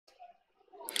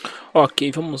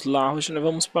Ok, vamos lá. Hoje nós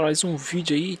vamos para mais um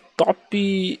vídeo aí.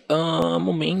 Top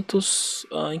momentos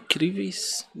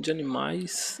incríveis de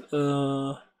animais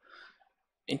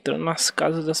entrando nas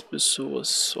casas das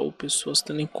pessoas ou pessoas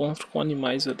tendo encontro com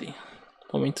animais ali.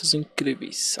 Momentos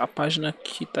incríveis. A página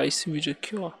que tá esse vídeo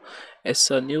aqui, ó,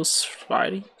 essa News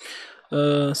Friday.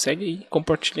 Segue aí,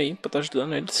 compartilha aí pra estar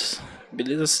ajudando eles.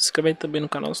 Beleza? Se inscreve aí também no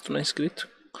canal se tu não é inscrito.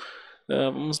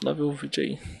 Vamos lá ver o vídeo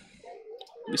aí.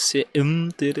 Vai ser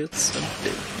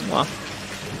interessante. Vamos lá.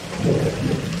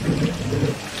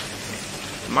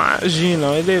 Imagina,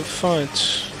 um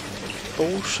elefante.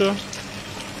 Poxa.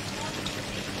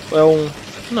 É um...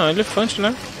 Não, elefante,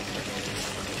 né?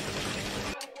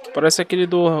 Parece aquele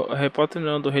do Harry Potter,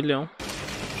 não, do Rei Leão.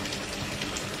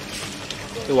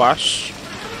 Eu acho.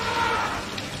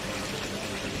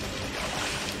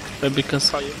 A bica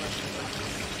saiu, mas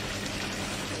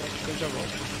acho que eu já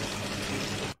volto.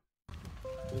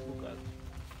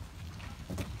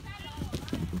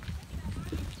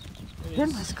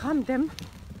 Hvem har skræmt dem?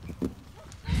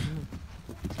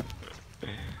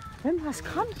 Hvem har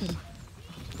skræmt dem?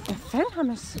 Hvad fanden har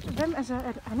man... Hvem, altså,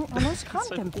 har nogen skræmt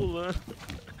Sai dem? pulando.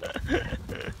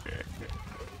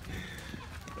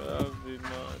 Ave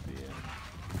Maria.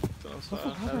 Então só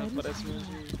cara, parece meio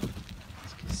de...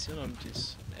 Esqueci o nome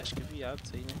disso. Acho que é viado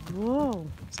isso aí, né?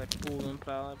 Wow. Sai pulando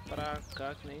pra lá e pra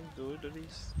cá, que nem doido ali.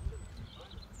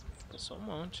 Passou um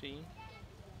monte aí.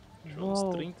 Achou uns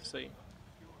 30 isso aí.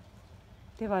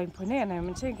 Det var imponerende,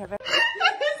 man tænker, hvad...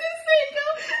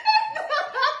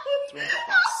 Entrou um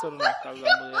pássaro na casa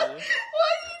da mulher ali. Deixa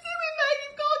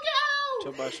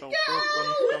eu baixar um pouco pra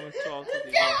não ficar muito alto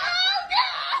aqui.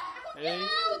 Ei!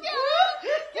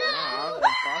 Uma ave, um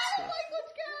pássaro.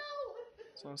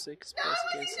 Só não sei que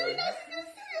espécie que é essa aí.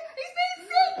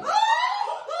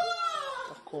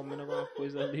 Tá comendo alguma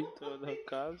coisa ali toda a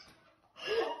casa.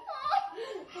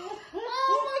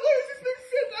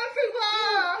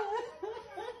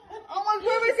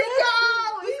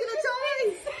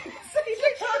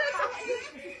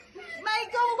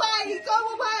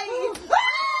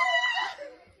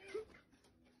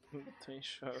 Tô em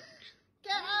choque.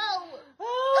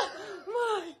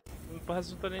 Não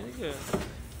passa pra nem ligando.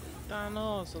 Tá,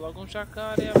 nossa, logo um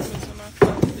jacaré apareceu na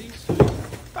casa. Isso.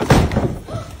 Tá.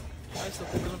 Ai, tô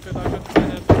tentando pegar o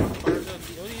jacaré pela corda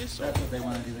ali. Olha isso.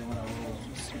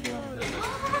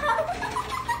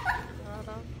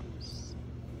 Caracas.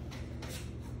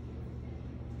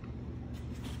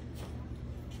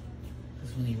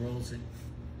 That's when he rolls it.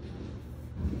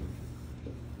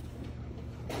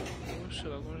 Poxa,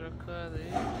 logo um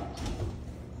jacaré.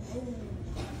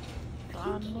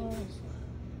 Ah, nossa.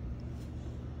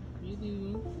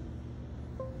 Perigo.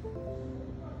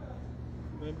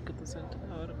 Lembro que eu tô saindo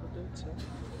toda hora, meu Deus do céu.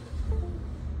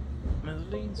 Mas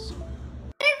olha isso.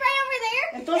 Right over there,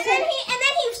 and then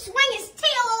he swung his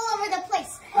tail all over the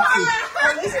place.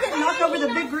 At least he didn't knock over the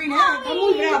big green egg.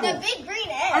 The big green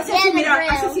egg. Essa aqui, mira,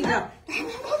 essa aqui, não.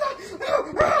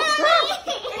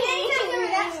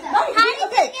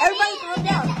 Okay, everybody calm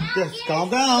down. Just calm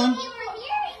down.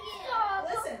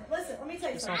 Listen, let me tell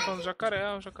you Eles estão falando de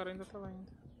jacaré, o jacaré ainda tá lá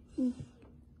ainda.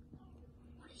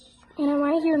 And I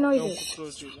want to hear Não, noises.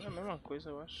 crocodilo. É a mesma coisa,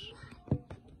 eu acho.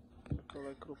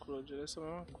 Aquela crocodilo, essa é a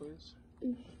mesma coisa.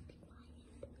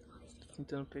 Tô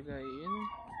tentando pegar ele.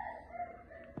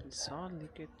 Ele só ali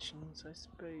quietinho, só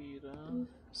esperando.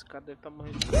 Esse cara deve estar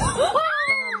morrendo.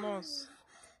 Ah, nossa.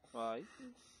 Vai.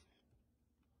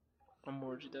 A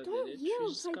mordida dele é difícil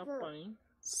de escapar, hein?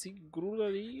 Se gruda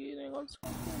ali e negócio.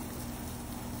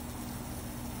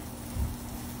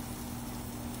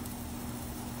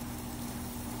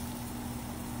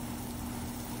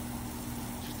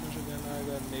 Estão jogando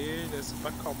água nele, essa pra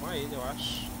acalmar ele, eu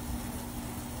acho.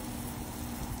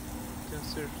 Não tenho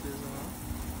certeza não.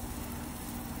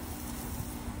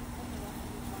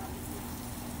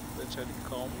 Vou deixar ele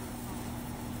calmo.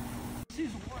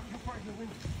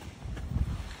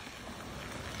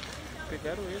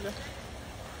 Pegaram ele, ó.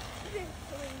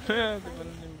 Levando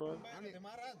ele embora.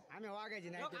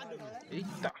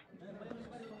 Eita!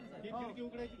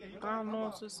 Ah,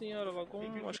 nossa senhora, logo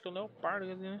um, acho que é o leopardo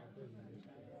ali, né?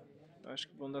 Acho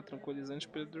que vão dar tranquilizante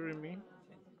pra ele dormir.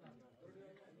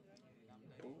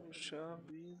 Puxa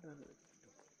vida, velho.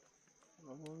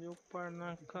 Logo um leopardo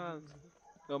na casa.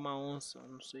 É uma onça,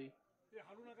 não sei.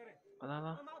 Olha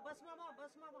lá.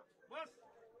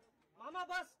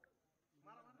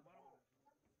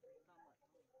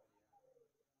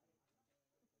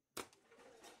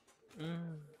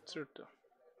 Acertou.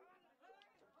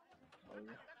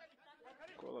 Olha.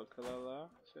 Coloca ela lá,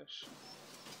 fecha.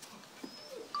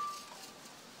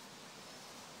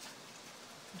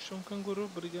 Achei um canguru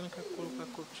brigando com a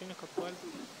cortina, com a toalha.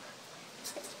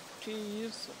 Que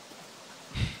isso?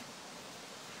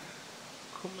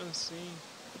 Como assim?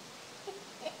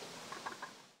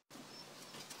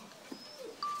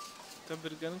 Tá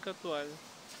brigando com a toalha.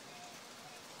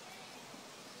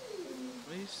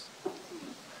 É isso.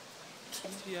 Que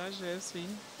viagem é essa aí?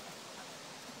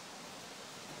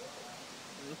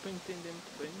 Não deu pra entender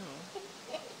muito bem, não.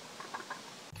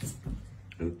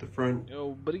 Out the front.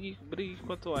 Eu brigue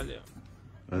com a toalha.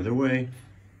 Other way.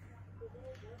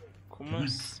 Como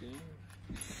assim?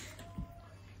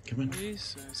 Come on.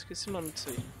 Isso, eu esqueci o nome disso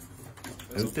aí.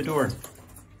 Out the door.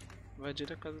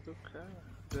 Invadir a casa do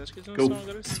cara. Eu acho que eles não Go. são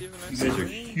agressivos, né? You guys are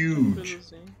Bem huge.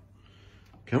 tranquilozinho.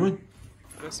 Come on.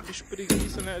 Parece bicho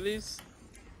preguiça, né? Eles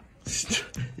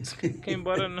quer ir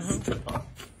embora não.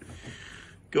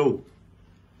 Go.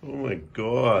 Oh my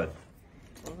God.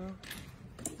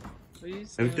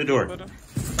 Isso, Out the né? door. Embora.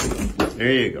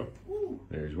 There you go.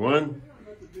 There's one.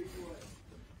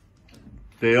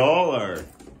 They all are.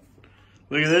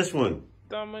 Look at this one.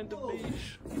 Tamanho do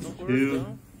bicho. No Two.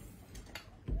 gordão.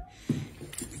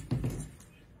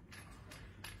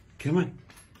 Come on.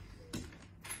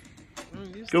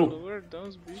 Isso, Go. no gordão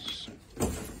os bichos.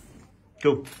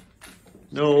 Go.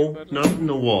 No, not in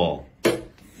the wall.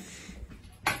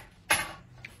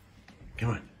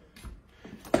 Come on.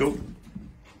 Go.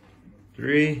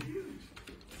 3.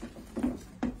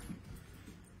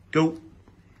 Go.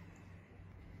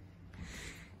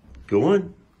 Go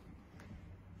on.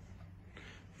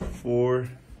 4.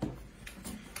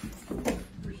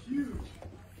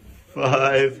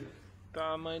 5.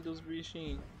 Tamanho dos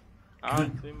bichinhos.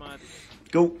 Ave Maria.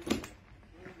 Go.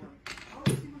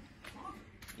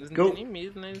 Eles não Go. têm nem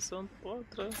medo, né? Eles são, pô,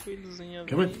 tranquilozinhos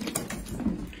Come ali. on.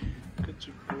 Fica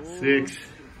de boa. 6.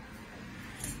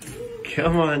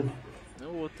 Come on. É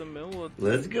o outro também, o outro.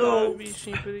 Let's go. Ah,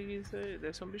 bichinho preguiça aí.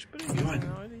 Deve ser um bicho preguiça, Come on.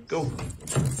 né? Olha isso. Go.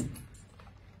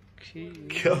 Que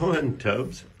isso. Go on,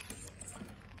 Tubbs.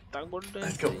 Tá gordão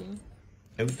Let's go. hein?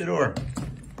 Out the door.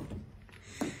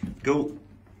 Go.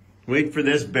 Wait for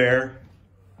this bear.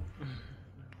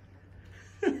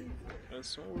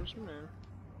 Parece um urso mesmo.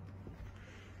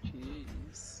 Que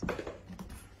isso.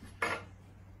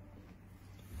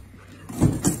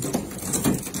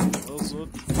 Olha os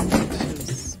outros. Meu Deus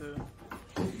do céu.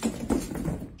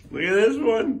 Look at this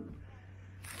one.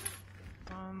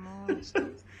 Tá,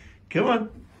 nossa. Come on.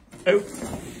 Out.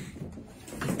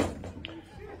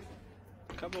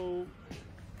 Acabou.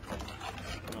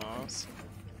 Nossa.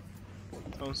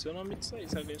 Então, não sei o nome disso aí.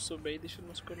 Se alguém souber aí, deixa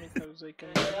nos comentários aí que eu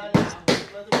não sei.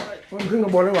 มันขึ้นข้า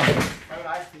งบนแล้ววะ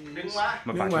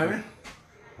มัน ดึงไหวไหม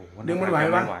โอ้โห ดึงมันไหว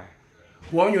ปะ ไม่ไหว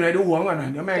หัวมันอยู่ไหนดูหัวก่อนนะ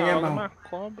เดี๋ยวแม่แง่ Tá, เปล่า uma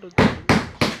cobra.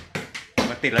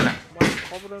 มันติดแล้วนะ Uma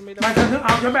cobra no meio มา da ฉันถึงเอ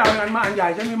าฉันไปเอาอันมาอันใหญ่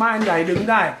ฉันมีไม้อันใหญ่ดึง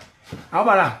ได้ เอา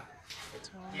ป่ะล่ะ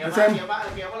เซม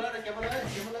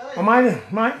เอาไม้ดิ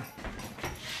ไม้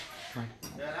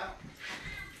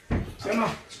เซมเอา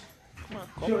Uma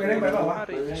Chưa cái cobra đấy phải bảo na ạ.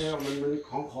 parede. มันข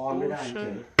องคอไม่ได้เฉย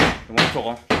เดี๋ยวมันฉกเอ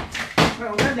า ไม่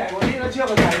ของฉันใหญ่กว่านี้แล้วเชือก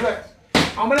ก็ใหญ่ด้วย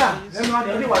เอาไหมล่ะเซมนอนเ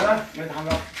ดี๋ยวดีกว่านะ ไม่ทำแ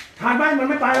ล้ว ทานไปมัน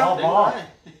ไม่ไปหรอก พอ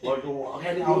พอดูเอาแค่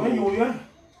นี้ อ เอา ยู่ไม่อยู่เยอะ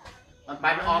มันไป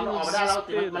มันออกมาได้แล้ว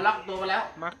มันล็อกตัวไปแล้ว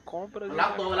Uma cobra มัน de ล็อ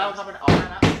กตัวไปแล้วครับมันออกมา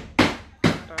แล้ว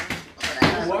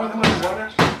หัวมันทำไมหัวนะ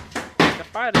da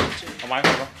parede. เอาไม้ก่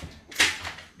อนปะ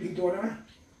ดึงตัวได้ไหม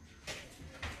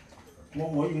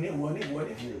หัวอยู่นี่หัวนี่ นี่หัว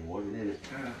อยู่นี่เลย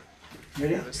เดี๋ยว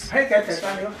ให้แกจัดกา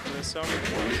รเดี๋ยว Vai ser uma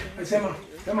ไอ้เซมมา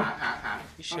เซมมา ขา E เอา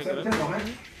เซม chega เซม lá. บอกให้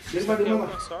ดึงมาดึง Tem มา uma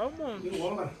só, ดึง mano. หัว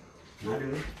ก่อน มาดู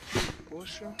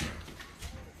Poxa.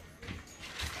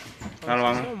 ระ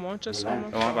วัง Só um monte, é só um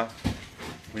ระวัง monte. ปะ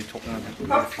มีฉกนะ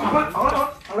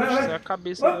เอาเลย Isso é a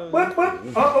cabeça. ปึ๊บ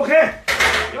โอเค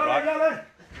เยอะเลย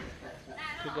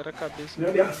Pegaram a cabeça. Deu.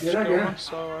 Acho que é uma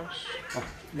só, eu acho.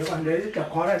 เดี๋ยวก่อนเดี๋ยวจับ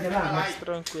คอได้ใช่ไหม Mais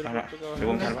tranquilo เอาละ pra pegar o เดี๋ยว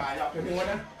ผม resto. แทนปะ เดี๋ยวดึงไว้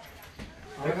นะ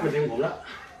มันดึงผมแล้ว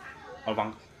เอาระวัง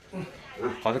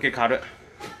ขอสเก็ตขาด้วย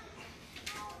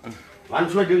วัน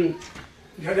ช่วยดึง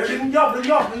เดี๋ยวดึงยอดตรงนี้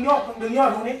ยก เดี๋ย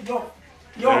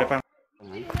วได้ปะ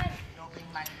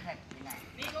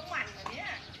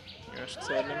Eu acho que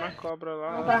isso aí é uma cobra lá.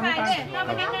 ไป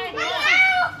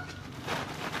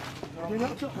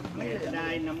ได้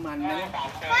น้ำมันนะ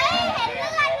เฮ้ยเห็นเลือ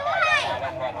ดด้วย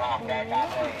แม่เมื่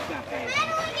อ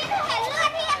กี้หนูเ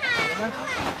ห็นเลือดที่ห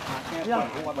าง วัดแค่ยัง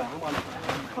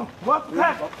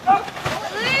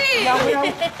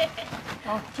เอ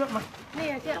าเชือกมา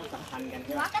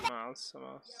Nossa.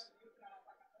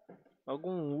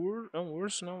 Algum urso. É um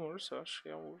urso, não? Um urso, eu acho que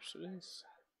é um urso. Isso.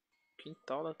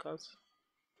 Quintal da casa.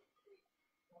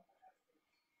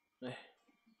 É.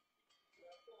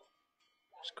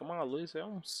 Acho que é uma luz, é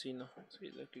um sino.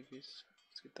 Sei lá o que é isso.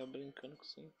 Você tá brincando com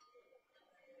isso.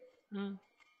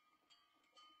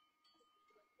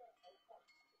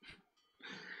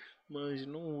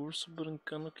 Imagina um urso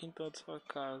brincando no quintal da sua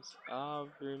casa.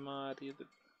 Ave Maria.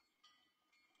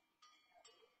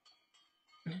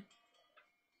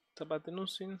 Tá batendo um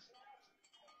sino.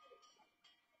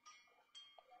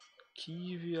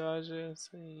 Que viagem é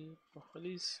essa aí? Pô, olha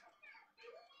isso.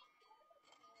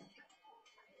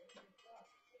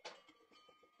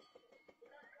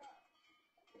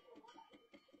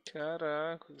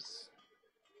 Caracas.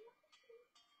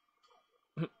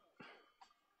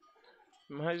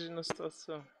 Imagina a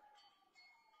situação. O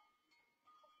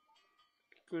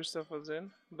que o urso tá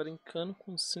fazendo? Brincando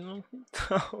com o sino no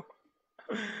quintal.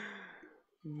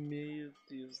 Meu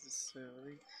Deus do céu.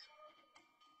 Olha isso.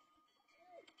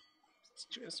 Se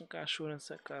tivesse um cachorro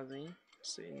nessa casa, hein?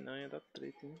 Sei não, ia dar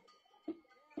treta, hein?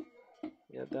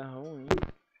 Ia dar ruim.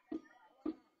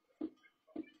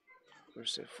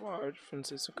 Urso é forte, não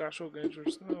sei se o cachorro ganha de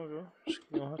urso não, viu? Acho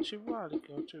que nem o Rottweiler,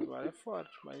 que o Rottweiler é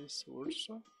forte, mas esse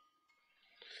urso...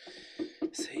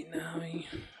 Sei não, hein?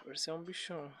 Urso é um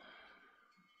bichão.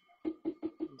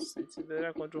 Não sei se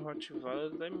daria contra o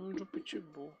Rottweiler, dá muito de um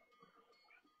Pitbull.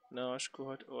 Não, acho que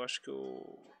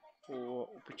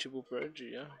o Pitbull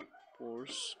perdia o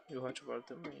urso e o Rottweiler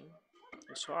também.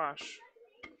 Eu só acho.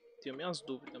 Tenho minhas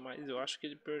dúvidas, mas eu acho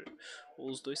que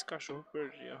os dois cachorros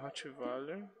perdiam.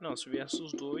 Rottweiler. Não, se viesse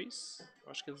os dois, eu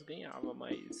acho que eles ganhavam,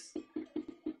 mas.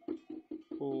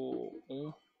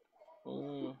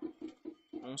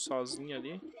 Um sozinho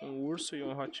ali, um urso e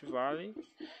um Rottweiler.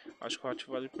 Acho que o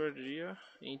Rottweiler perdia.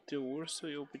 Entre o urso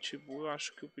e o Pitbull, eu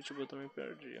acho que o Pitbull também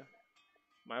perdia.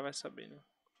 Mas vai saber, né?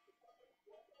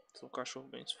 São cachorros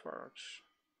bem fortes.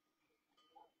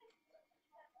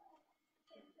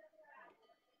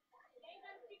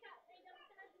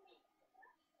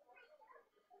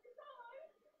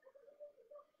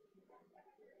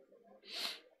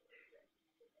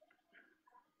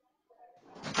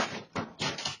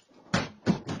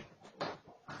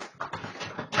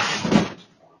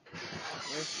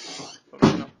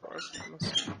 Na porta, nossa.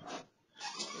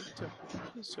 Eita,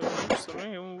 isso é um urso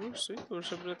também, é um urso. Eita, o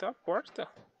urso abriu até a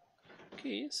porta. Que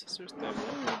isso, esse urso tá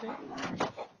evoluído, hein?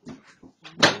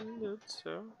 Meu Deus do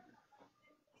céu.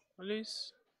 Olha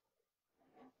isso.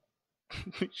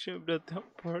 O bichinho abriu até a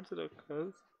porta da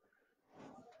casa.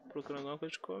 Procurando alguma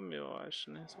coisa de comer, eu acho,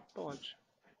 né? Só pode.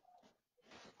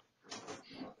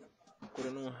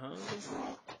 Procurando um rango.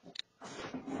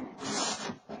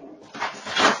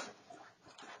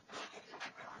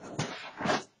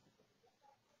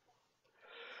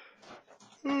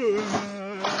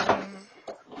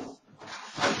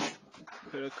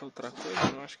 Será que é outra coisa?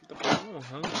 Eu não acho que tá procurando um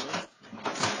rango, não.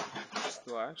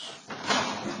 Eu acho.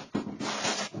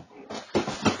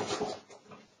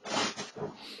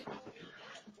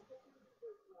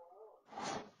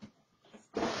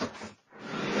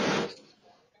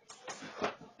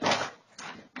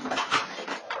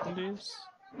 Isso.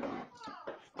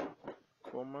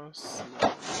 Como assim?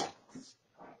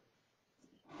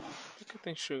 Por que tá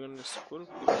enxergando no escuro?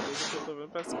 Porque pelo que eu tô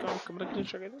vendo, parece que é uma câmera que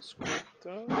enxerga no escuro.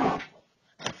 Então.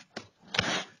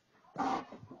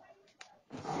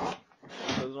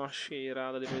 Faz uma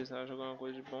cheirada de vez em jogar alguma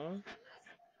coisa de bom.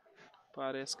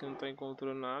 Parece que não tá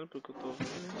encontrando nada, porque eu tô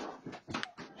vendo.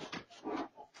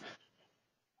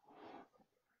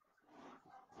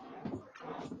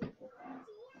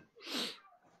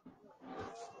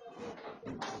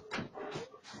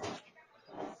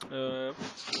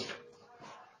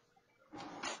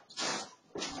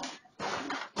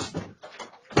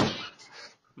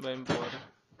 Vai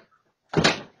embora.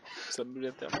 Precisa abrir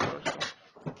até a porta.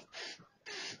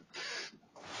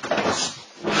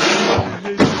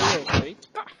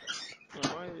 Eita! Não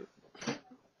vai.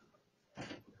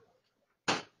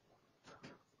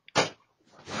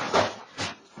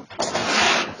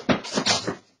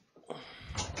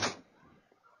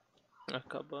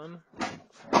 Acabando.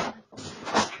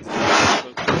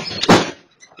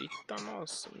 Eita,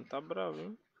 nossa, não tá bravo,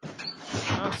 hein?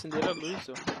 Ah, acenderam a luz,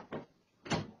 ó.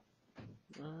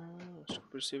 Acho que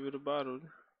perceberam o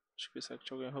barulho. Acho que pensava que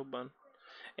tinha alguém roubando.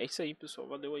 É isso aí, pessoal.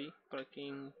 Valeu aí pra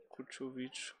quem curtiu o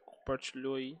vídeo,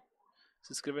 compartilhou aí.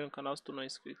 Se inscreve no canal se tu não é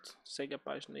inscrito. Segue a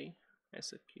página aí.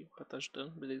 Essa aqui pra tá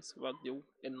ajudando, beleza? Valeu,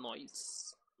 é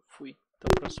nóis. Fui. Até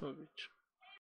o próximo vídeo.